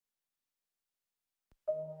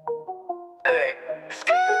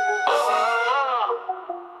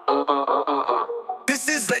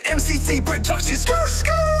TC production.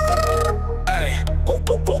 Hey,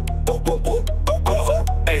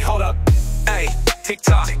 hey, hold up. Hey,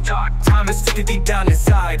 tick-tock. Time is ticking deep down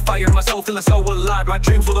inside. Fire in my soul, feeling so alive. My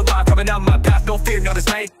dreams will alive, coming down my path. No fear, no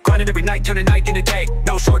dismay. Grinding every night, turning night into day.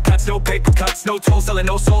 No shortcuts, no paper cuts, no toll, selling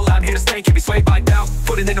no soul. I'm here to stay, can't be swayed by doubt.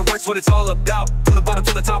 Putting in the work's what it's all about. From the bottom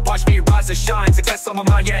to the top, watch me rise and shine. Success on my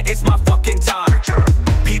mind, yeah, it's my fucking time.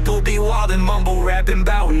 People be wild and mumble rapping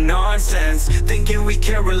about nonsense, thinking we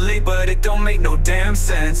can relate, but it don't make no damn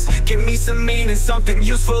sense. Give me some meaning, something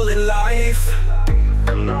useful in life.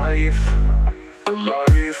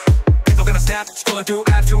 People gonna snap, scrolling through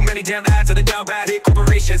ads, too many damn ads of the down bad. Hate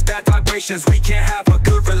corporations, bad vibrations, we can't have a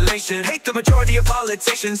good relation. Hate the majority of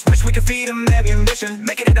politicians, wish we could feed them ammunition.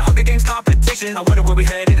 Make it into Hunger Games competition. I wonder where we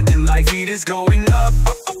headed in life. Heat is going up,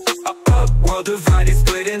 world divided,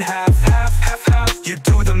 split in half. You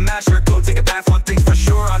do the math, sure, go take a bath. One thing's for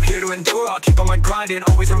sure, I'm here to endure. I'll keep on grinding,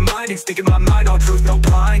 always reminding, sticking my mind on truth, no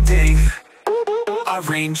blinding. I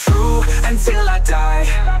reign true until I die.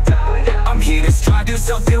 I'm here to strive, do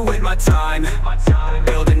something with my time.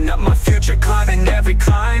 Building up my future, climbing every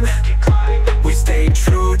climb. We stay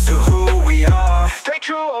true to who we are. Stay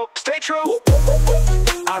true, stay true.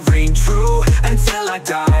 I reign true until I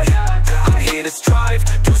die. I'm here to strive,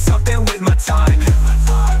 do something with my time.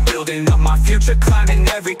 Building up my future, climbing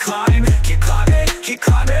every climb. Keep climbing, keep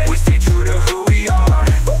climbing. We stay true to who we are.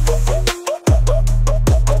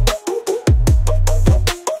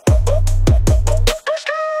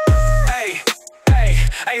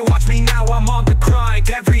 Hey, watch me now, I'm on the grind.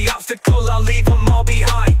 Every obstacle, I'll leave them all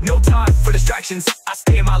behind. No time for distractions, I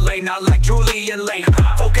stay in my lane. Not like Julian Lane.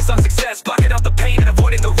 Focus on success, blocking out the pain and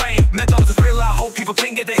avoiding the rain. Mental is real, I hope people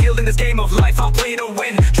can get the heal in this game of life. I'm playing to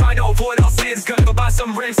win, trying to avoid all sins. Gonna go buy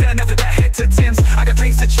some rims, and after that head to Tim's. I got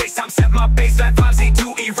dreams to chase, I'm set my base. Bad vibes need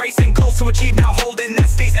to erase, and goals to achieve. Now holding that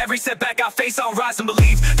space, every setback I face, I'll rise and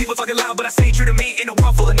believe. People talking loud, but I stay true to me. In a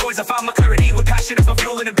world full of noise, I found my clarity. With passion as my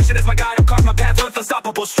fuel and ambition as my guide, I'll carve my path with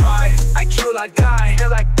unstoppable stride. I true like die,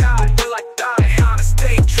 till I die, till I die. Gotta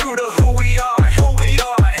stay true to who we are, who we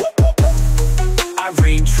are. I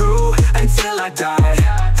reign true until I die.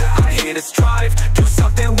 I'm here to strive, do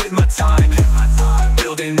something with my time.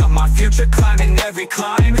 Building up my future, climbing every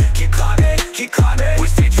climb. Keep climbing, keep climbing. We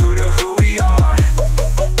stay true to who we are.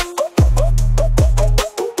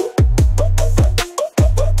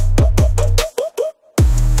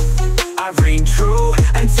 I reign true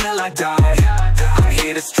until I die. I'm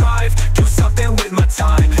here to strive, do something with my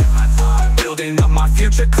time. Building up my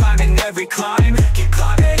future, climbing every climb.